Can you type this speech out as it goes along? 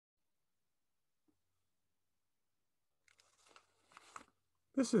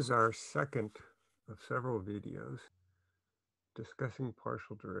This is our second of several videos discussing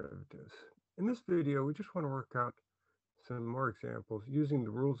partial derivatives. In this video, we just want to work out some more examples using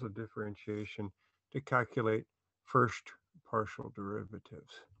the rules of differentiation to calculate first partial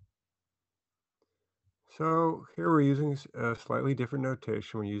derivatives. So here we're using a slightly different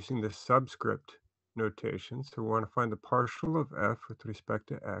notation. We're using the subscript notation. So we want to find the partial of f with respect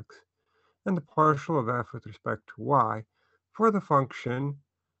to x and the partial of f with respect to y for the function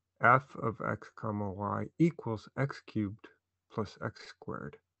f of x comma y equals x cubed plus x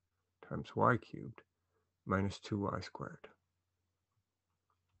squared times y cubed minus 2y squared.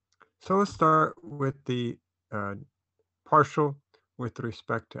 So let's start with the partial with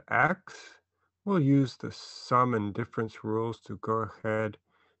respect to x. We'll use the sum and difference rules to go ahead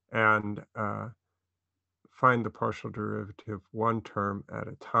and find the partial derivative one term at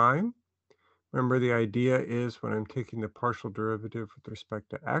a time. Remember, the idea is when I'm taking the partial derivative with respect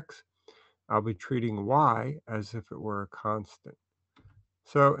to x, I'll be treating y as if it were a constant.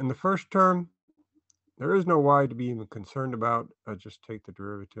 So in the first term, there is no y to be even concerned about. I just take the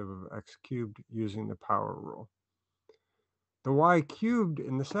derivative of x cubed using the power rule. The y cubed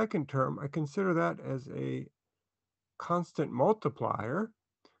in the second term, I consider that as a constant multiplier.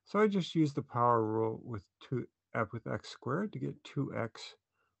 So I just use the power rule with x squared to get 2x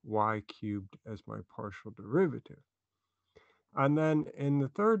y cubed as my partial derivative. And then in the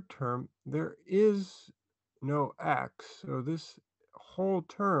third term, there is no x. So this whole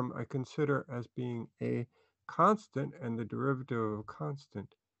term I consider as being a constant, and the derivative of a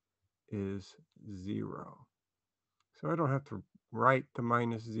constant is 0. So I don't have to write the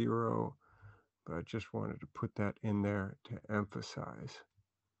minus 0, but I just wanted to put that in there to emphasize.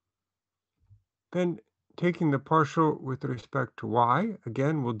 Then taking the partial with respect to y,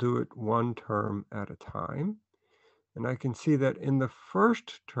 again, we'll do it one term at a time. And I can see that in the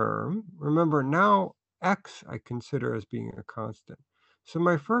first term, remember now x I consider as being a constant. So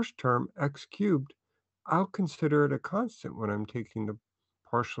my first term, x cubed, I'll consider it a constant when I'm taking the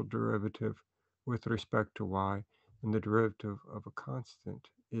partial derivative with respect to y, and the derivative of a constant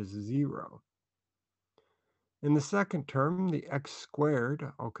is 0. In the second term, the x squared,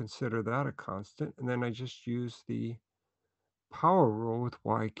 I'll consider that a constant, and then I just use the power rule with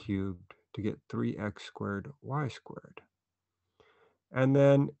y cubed to get 3x squared y squared. And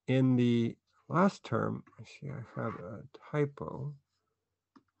then in the last term, I see I have a typo.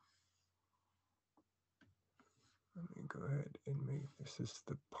 Let me go ahead and make this is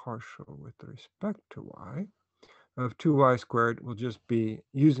the partial with respect to y of 2y squared will just be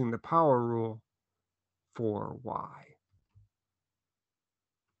using the power rule for y.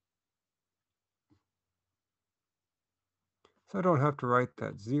 So I don't have to write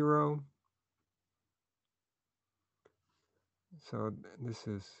that 0. So this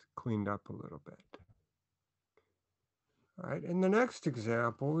is cleaned up a little bit. All right, in the next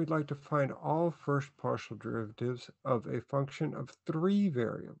example, we'd like to find all first partial derivatives of a function of 3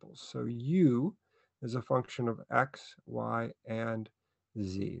 variables. So u is a function of x, y, and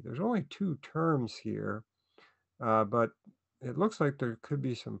z. There's only 2 terms here, but it looks like there could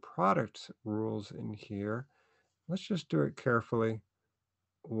be some product rules in here. Let's just do it carefully,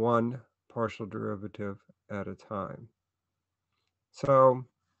 one partial derivative at a time. So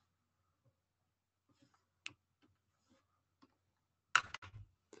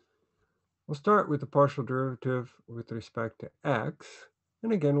we'll start with the partial derivative with respect to x,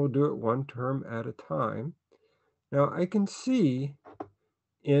 and again, we'll do it one term at a time. Now, I can see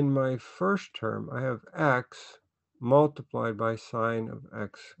in my first term, I have x multiplied by sine of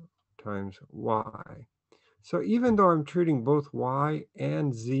x times y. So even though I'm treating both y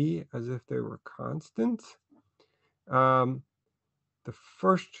and z as if they were constants, the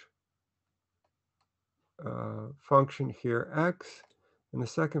first function here, x, and the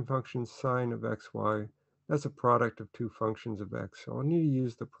second function, sine of xy, that's a product of 2 functions of x. So I'll need to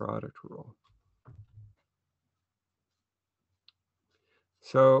use the product rule.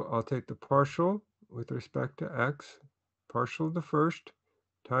 So I'll take the partial with respect to x, partial of the first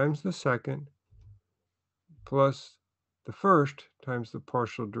times the second, plus the first times the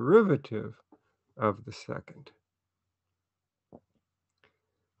partial derivative of the second.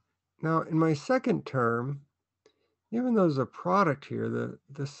 Now, in my second term, even though there's a product here,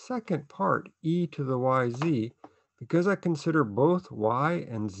 the second part, e to the yz, because I consider both y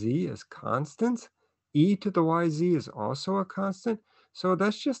and z as constants, e to the yz is also a constant, so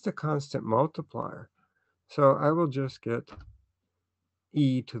that's just a constant multiplier. So I will just get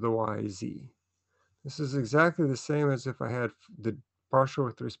e to the yz. This is exactly the same as if I had the partial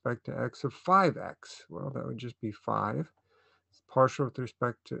with respect to x of 5x. Well, that would just be 5 Partial with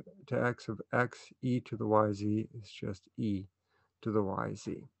respect to x of x e to the yz is just e to the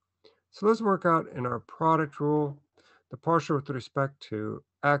yz. So let's work out in our product rule. The partial with respect to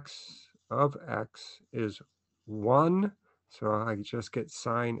x of x is 1. So I just get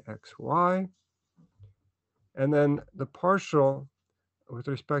sine xy. And then the partial with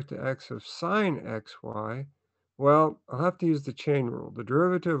respect to x of sine xy, well, I'll have to use the chain rule. The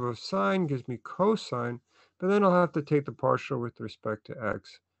derivative of sine gives me cosine, but then I'll have to take the partial with respect to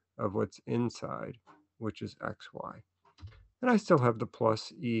x of what's inside, which is xy. And I still have the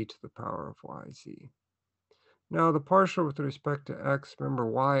plus e to the power of yz. Now the partial with respect to x, remember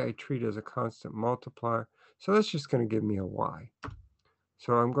y I treat as a constant multiplier, so that's just going to give me a y.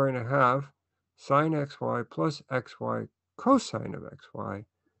 So I'm going to have sine xy plus xy cosine of xy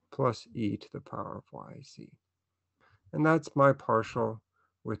plus e to the power of yz. And that's my partial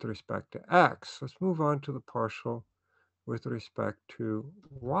with respect to x. Let's move on to the partial with respect to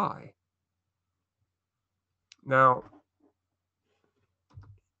y. Now,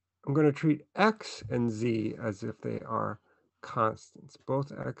 I'm going to treat x and z as if they are constants,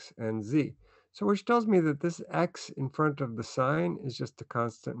 both x and z. So which tells me that this x in front of the sign is just a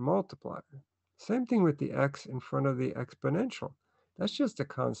constant multiplier. Same thing with the x in front of the exponential. That's just a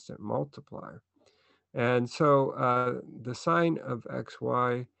constant multiplier. And so the sine of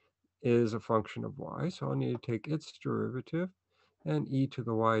xy is a function of y, so I'll need to take its derivative, and e to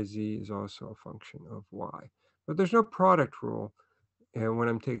the yz is also a function of y. But there's no product rule when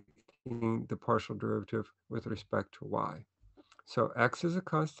I'm taking the partial derivative with respect to y. So x is a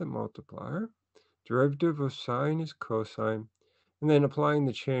constant multiplier, derivative of sine is cosine, and then applying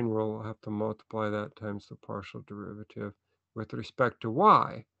the chain rule, I'll have to multiply that times the partial derivative with respect to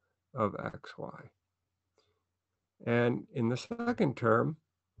y of xy. And in the second term,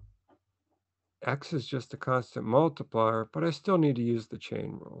 x is just a constant multiplier, but I still need to use the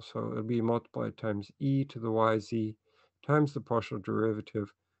chain rule. So it'll be multiplied times e to the yz times the partial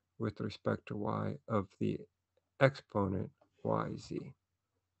derivative with respect to y of the exponent yz.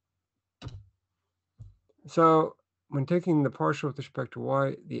 So when taking the partial with respect to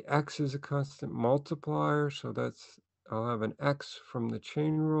y, the x is a constant multiplier, so I'll have an x from the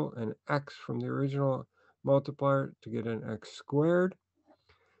chain rule and x from the original multiplier to get an x squared.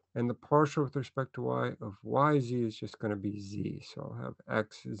 And the partial with respect to y of yz is just going to be z. So I'll have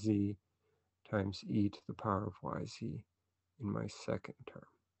xz times e to the power of yz in my second term.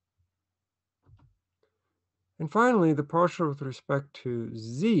 And finally, the partial with respect to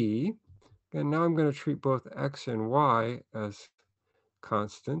z, and now I'm going to treat both x and y as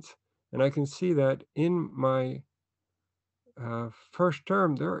constants. And I can see that in my first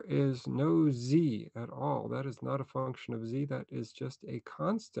term, there is no z at all. That is not a function of z. That is just a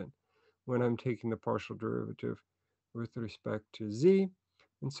constant when I'm taking the partial derivative with respect to z.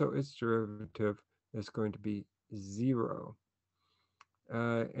 And so its derivative is going to be 0.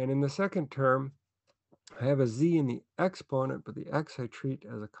 And in the second term, I have a z in the exponent, but the x I treat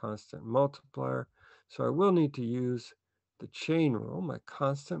as a constant multiplier. So I will need to use the chain rule, my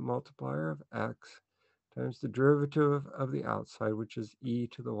constant multiplier of x times the derivative of the outside, which is e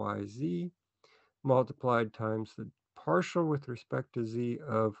to the yz, multiplied times the partial with respect to z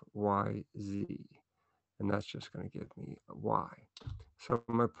of yz. And that's just going to give me a y. So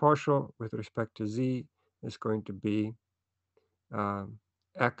my partial with respect to z is going to be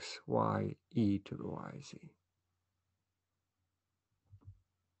x, y, e to the yz.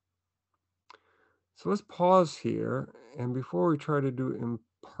 So let's pause here, and before we try to do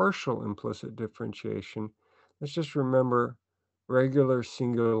partial implicit differentiation, let's just remember regular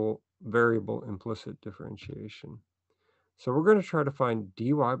single variable implicit differentiation. So we're going to try to find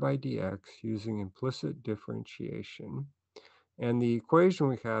dy by dx using implicit differentiation. And the equation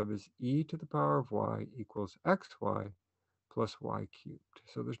we have is e to the power of y equals xy plus y cubed.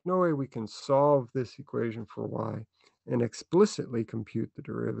 So there's no way we can solve this equation for y and explicitly compute the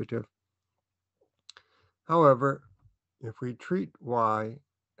derivative. However, if we treat y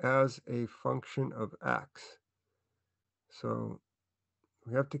as a function of x, so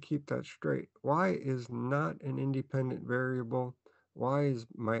we have to keep that straight. Y is not an independent variable. Y is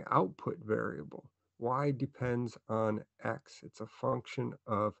my output variable. Y depends on x. It's a function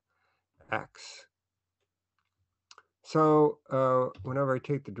of x. So whenever I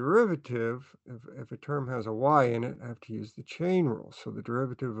take the derivative, if a term has a y in it, I have to use the chain rule. So the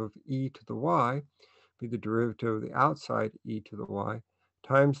derivative of e to the y be the derivative of the outside e to the y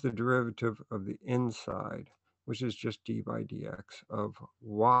times the derivative of the inside, which is just d by dx of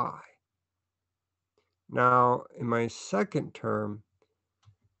y. Now, in my second term,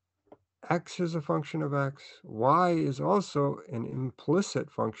 x is a function of x. Y is also an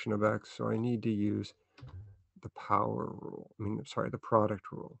implicit function of x, so I need to use the power rule. Sorry, the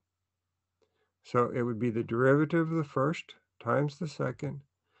product rule. So it would be the derivative of the first times the second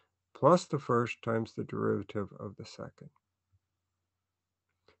plus the first times the derivative of the second.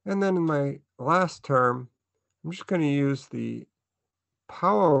 And then in my last term, I'm just going to use the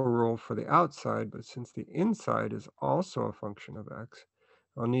power rule for the outside, but since the inside is also a function of x,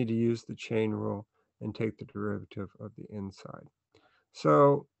 I'll need to use the chain rule and take the derivative of the inside.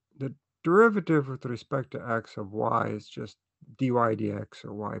 So the derivative with respect to x of y is just dy dx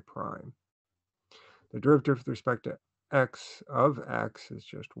or y prime. The derivative with respect to x of x is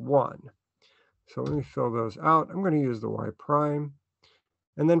just 1. So let me fill those out. I'm going to use the y prime.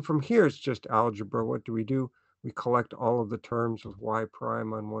 And then from here, it's just algebra. What do? We collect all of the terms with y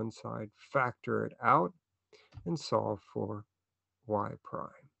prime on one side, factor it out, and solve for y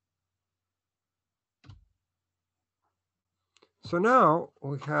prime. So now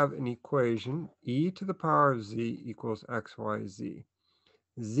we have an equation, e to the power of z equals xyz.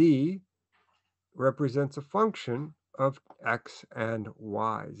 Z represents a function of x and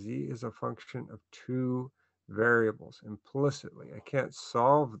y. Z is a function of two variables implicitly. I can't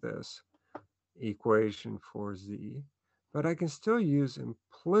solve this equation for z, but I can still use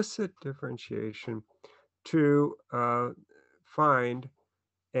implicit differentiation to find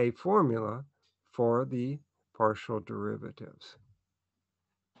a formula for the partial derivatives.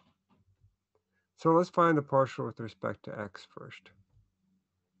 So let's find the partial with respect to x first.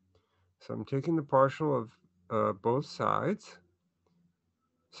 So I'm taking the partial of both sides.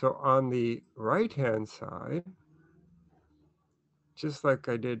 So on the right-hand side, just like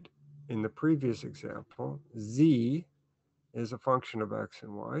I did in the previous example, z is a function of x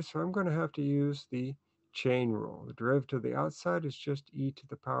and y, so I'm going to have to use the chain rule. The derivative of the outside is just e to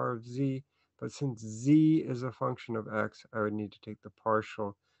the power of z, but since z is a function of x, I would need to take the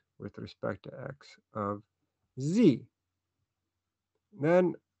partial with respect to x of z.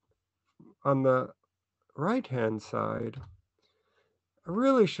 Then on the right-hand side, I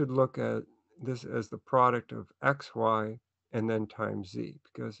really should look at this as the product of xy and then times z,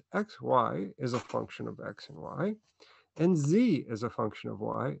 because xy is a function of x and y, and z is a function of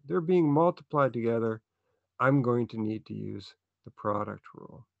y. They're being multiplied together. I'm going to need to use the product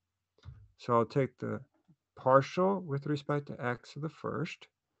rule. So I'll take the partial with respect to x of the first,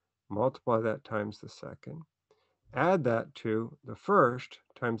 multiply that times the second, add that to the first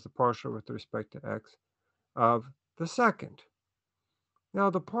times the partial with respect to x of the second. Now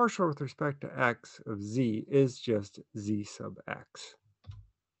the partial with respect to x of z is just z sub x.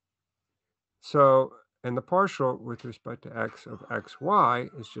 So, and the partial with respect to x of xy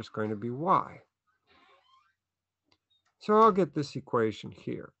is just going to be y. So I'll get this equation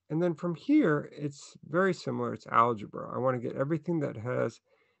here. And then from here, it's very similar. It's algebra. I want to get everything that has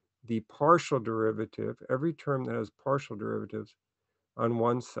the partial derivative, every term that has partial derivatives on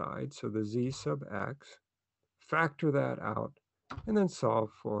one side. So the z sub x, factor that out, and then solve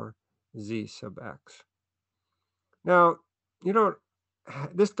for z sub x. Now, you don't,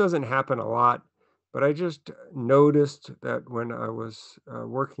 this doesn't happen a lot, but I just noticed that when I was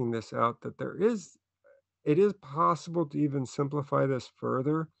working this out that it is possible to even simplify this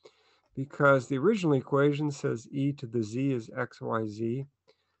further, because the original equation says e to the z is xyz.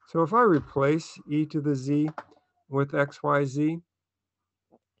 So if I replace e to the z with xyz,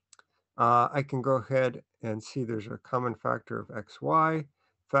 I can go ahead and see there's a common factor of xy,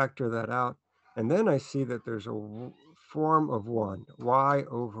 factor that out, and then I see that there's a form of 1, y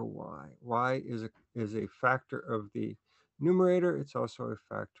over y. Y is a factor of the numerator. It's also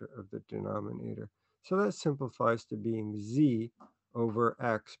a factor of the denominator. So that simplifies to being z over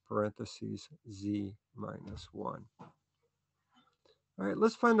x parentheses z minus 1. All right,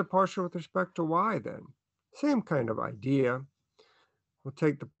 let's find the partial with respect to y then. Same kind of idea. We'll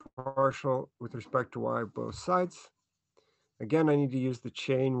take the partial with respect to y both sides. Again, I need to use the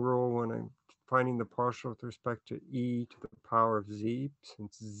chain rule when I'm finding the partial with respect to e to the power of z,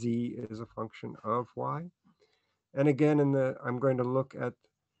 since z is a function of y. And again, I'm going to look at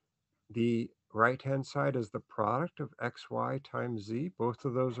the right-hand side as the product of xy times z. Both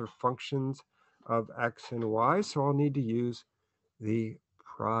of those are functions of x and y, so I'll need to use the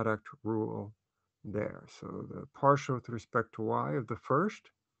product rule there. So the partial with respect to y of the first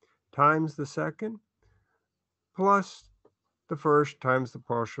times the second plus the first times the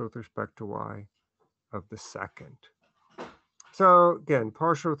partial with respect to y of the second. So again,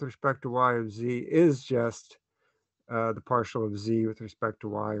 partial with respect to y of z is just the partial of z with respect to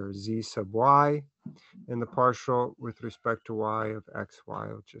y, or z sub y, and the partial with respect to y of xy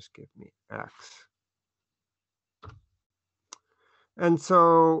will just give me x. And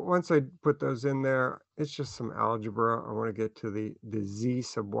so once I put those in there, it's just some algebra. I want to get to the z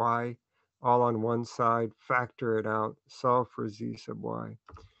sub y all on one side, factor it out, solve for z sub y.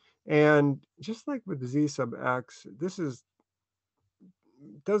 And just like with z sub x, this is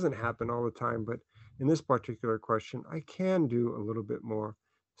doesn't happen all the time, but in this particular question, I can do a little bit more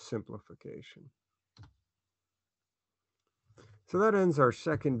simplification. So that ends our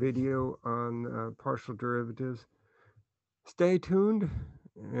second video on partial derivatives. Stay tuned,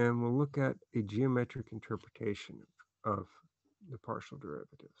 and we'll look at a geometric interpretation of the partial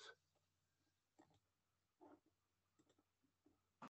derivatives.